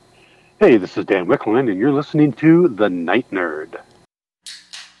Hey, this is Dan Wickland, and you're listening to The Night Nerd.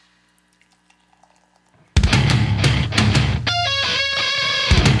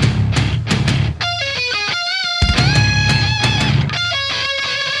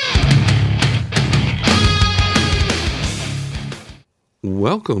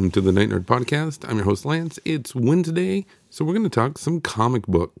 Welcome to the Night Nerd Podcast. I'm your host, Lance. It's Wednesday, so we're going to talk some comic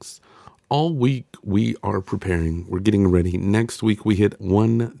books. All week, we are preparing. We're getting ready. Next week, we hit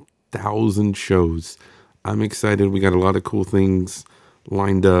 1,000 shows. I'm excited. We got a lot of cool things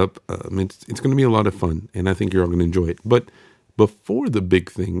lined up. It's going to be a lot of fun, and I think you're all going to enjoy it. But before the big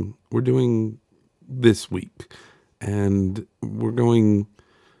thing, we're doing this week, and we're going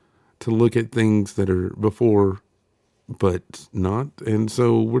to look at things that are before but not. And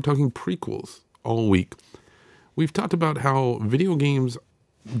so we're talking prequels all week. We've talked about how video games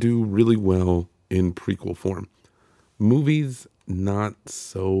do really well in prequel form. Movies, not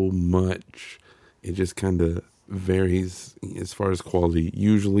so much. It just kind of varies as far as quality.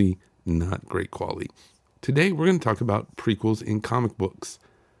 Usually not great quality. Today we're going to talk about prequels in comic books.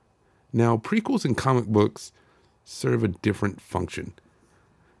 Now, prequels in comic books serve a different function.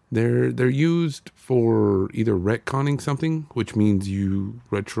 They're used for either retconning something, which means you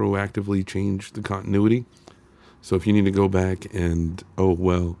retroactively change the continuity. So if you need to go back and,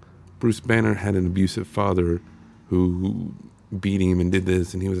 Bruce Banner had an abusive father who beat him and did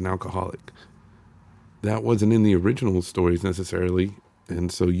this, and he was an alcoholic. That wasn't in the original stories necessarily,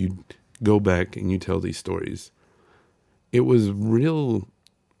 and so you go back and you tell these stories. It was real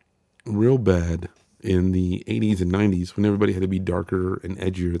bad in the 80s and 90s, when everybody had to be darker and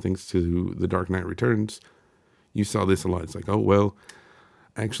edgier thanks to The Dark Knight Returns. You saw this a lot. It's like,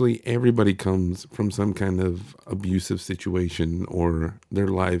 actually everybody comes from some kind of abusive situation, or their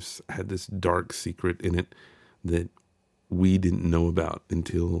lives had this dark secret in it that we didn't know about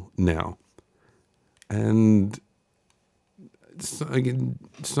until now. And so, again,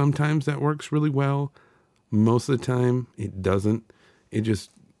 sometimes that works really well. Most of the time it doesn't. It just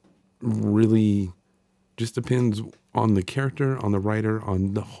really just depends on the character, on the writer,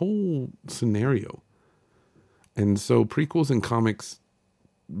 on the whole scenario. And so prequels in comics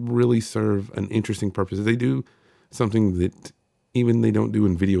really serve an interesting purpose. They do something that even they don't do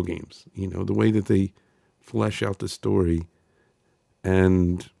in video games. You know, the way that they flesh out the story.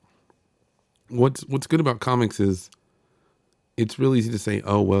 And what's good about comics is it's really easy to say,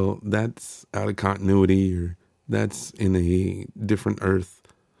 that's out of continuity, or that's in a different Earth,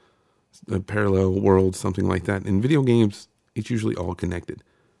 a parallel world, something like that. In video games, it's usually all connected.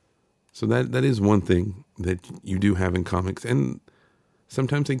 So that is one thing that you do have in comics. And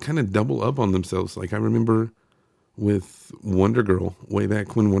sometimes they kind of double up on themselves. Like I remember with Wonder Girl, way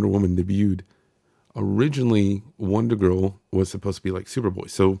back when Wonder Woman debuted. Originally, Wonder Girl was supposed to be like Superboy.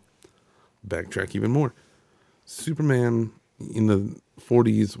 So backtrack even more. Superman in the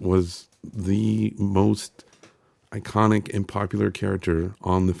 40s was the most iconic and popular character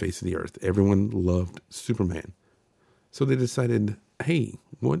on the face of the earth. Everyone loved Superman. So they decided, hey,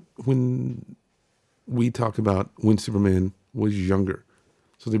 when we talk about when Superman was younger?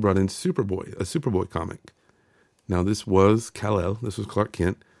 So they brought in Superboy, a Superboy comic. Now this was Kal-El, this was Clark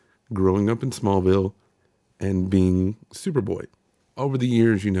Kent, growing up in Smallville and being Superboy. Over the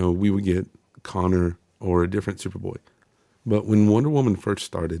years, we would get Connor or a different Superboy. But when Wonder Woman first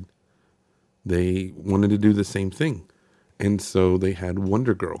started, they wanted to do the same thing. And so they had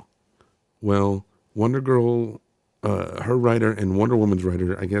Wonder Girl. Well, Wonder Girl, her writer and Wonder Woman's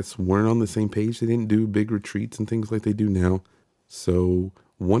writer, I guess, weren't on the same page. They didn't do big retreats and things like they do now. So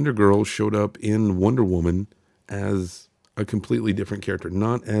Wonder Girl showed up in Wonder Woman as a completely different character.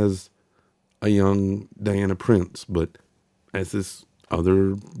 Not as a young Diana Prince, but as this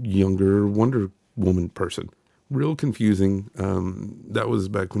other younger Wonder Woman person. Real confusing. That was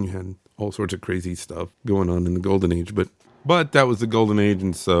back when you had all sorts of crazy stuff going on in the Golden Age, but that was the Golden Age,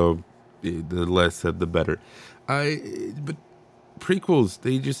 and so the less said, the better. But prequels,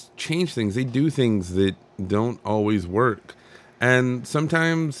 they just change things. They do things that don't always work, and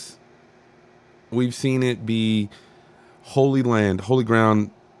sometimes we've seen it be holy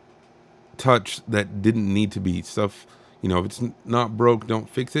ground touch that didn't need to be stuff. If it's not broke, don't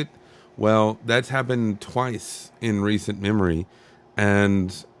fix it. Well, that's happened twice in recent memory,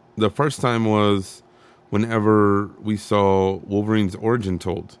 and the first time was whenever we saw Wolverine's origin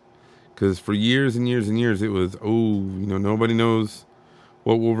told. Because for years and years and years, it was, nobody knows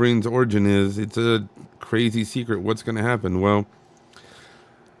what Wolverine's origin is. It's a crazy secret. What's going to happen? Well,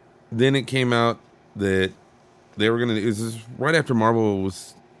 then it came out that they were going to, it was right after Marvel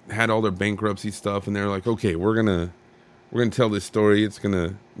had all their bankruptcy stuff, and they're like, okay, we're going to we're going to tell this story. It's going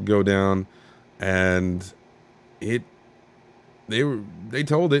to go down. And they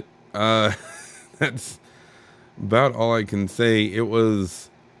told it. That's about all I can say. It was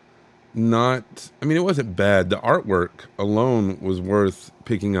not, I mean, it wasn't bad. The artwork alone was worth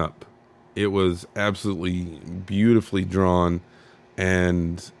picking up. It was absolutely beautifully drawn,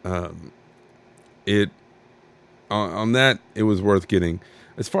 and on that, it was worth getting.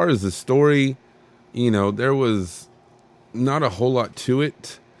 As far as the story, there was not a whole lot to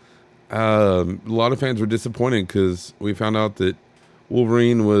it. A lot of fans were disappointed because we found out that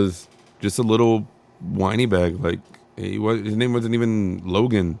Wolverine was just a little whiny bag. Like, his name wasn't even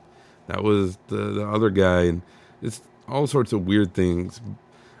Logan. That was the other guy, and it's all sorts of weird things.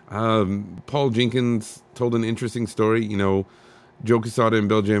 Paul Jenkins told an interesting story. Joe Quesada and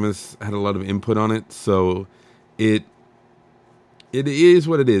Bill Jamis had a lot of input on it, so it is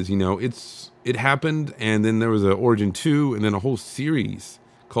what it is. It happened, and then there was an Origin 2, and then a whole series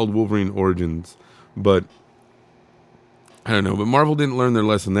called Wolverine Origins. But I don't know. But Marvel didn't learn their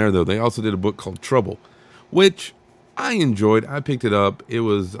lesson there, though. They also did a book called Trouble, which I enjoyed. I picked it up. It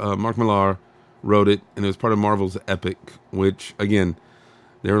was Mark Millar wrote it, and it was part of Marvel's Epic, which, again,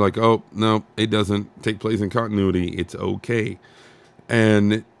 they were like, oh, no, it doesn't take place in continuity. It's okay.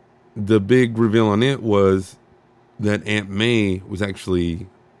 And the big reveal on it was that Aunt May was actually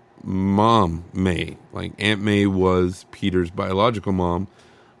Mom May. Like, Aunt May was Peter's biological mom,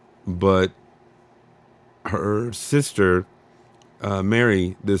 but her sister,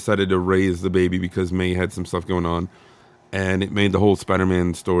 Mary, decided to raise the baby because May had some stuff going on, and it made the whole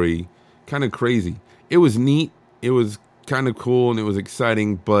Spider-Man story kind of crazy. It was neat. It was kind of cool, and it was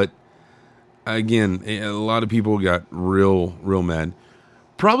exciting, but again, a lot of people got real mad.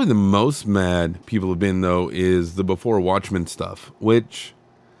 Probably the most mad people have been, though, is the before Watchmen stuff, which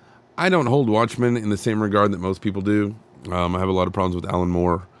I don't hold Watchmen in the same regard that most people do. I have a lot of problems with Alan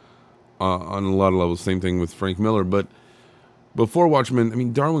Moore on a lot of levels. Same thing with Frank Miller. But before Watchmen, I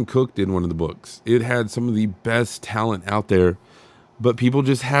mean, Darwin Cook did one of the books. It had some of the best talent out there, but people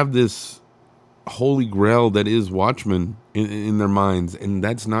just have this holy grail that is Watchmen in their minds, and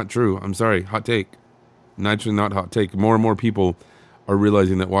that's not true. I'm sorry, hot take. Actually, not hot take. More and more people are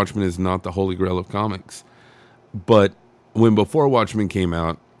realizing that Watchmen is not the holy grail of comics. But when Before Watchmen came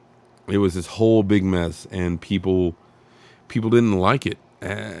out, it was this whole big mess, and people didn't like it.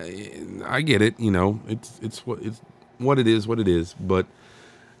 I get it, it's what it is, but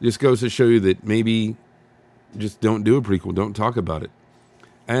it just goes to show you that maybe just don't do a prequel, don't talk about it.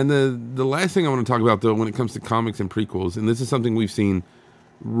 And the last thing I want to talk about, though, when it comes to comics and prequels, and this is something we've seen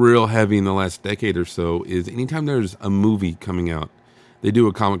real heavy in the last decade or so, is anytime there's a movie coming out, they do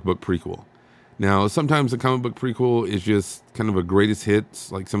a comic book prequel. Now, sometimes the comic book prequel is just kind of a greatest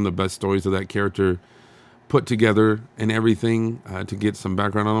hits, like some of the best stories of that character put together and everything to get some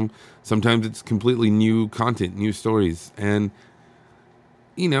background on them. Sometimes it's completely new content, new stories. And,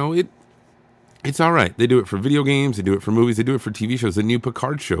 it's all right. They do it for video games. They do it for movies. They do it for TV shows. The new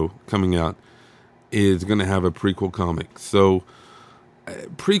Picard show coming out is going to have a prequel comic. So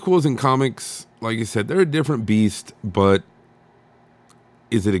prequels in comics, like I said, they're a different beast, but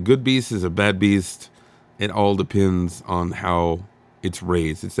is it a good beast? Is it a bad beast? It all depends on how it's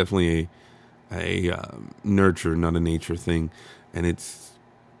raised. It's definitely a nurture, not a nature thing. And it's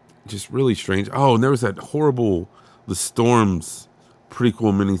just really strange. Oh, and there was that horrible The Storms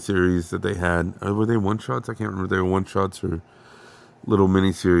prequel miniseries that they had. Were they one-shots? I can't remember if they were one-shots or little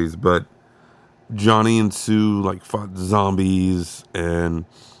miniseries. But Johnny and Sue fought zombies, and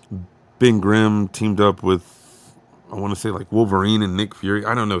Ben Grimm teamed up with, I want to say, Wolverine and Nick Fury.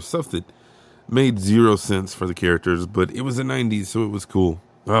 I don't know, stuff that made zero sense for the characters, but it was the 90s, so it was cool.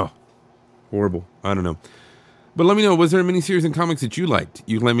 Oh, horrible. I don't know. But let me know, was there a miniseries in comics that you liked?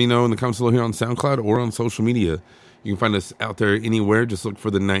 You can let me know in the comments below here on SoundCloud or on social media. You can find us out there anywhere. Just look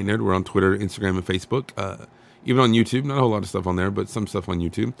for The Night Nerd. We're on Twitter, Instagram, and Facebook. Even on YouTube. Not a whole lot of stuff on there, but some stuff on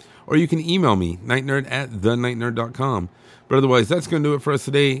YouTube. Or you can email me, nightnerd@thenightnerd.com. But otherwise, that's going to do it for us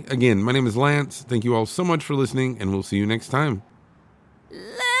today. Again, my name is Lance. Thank you all so much for listening, and we'll see you next time.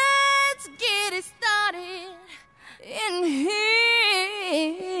 Let's get it started in here.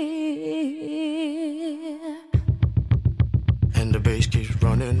 And the bass keeps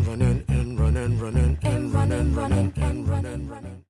running, running, and running, running, and running, running, and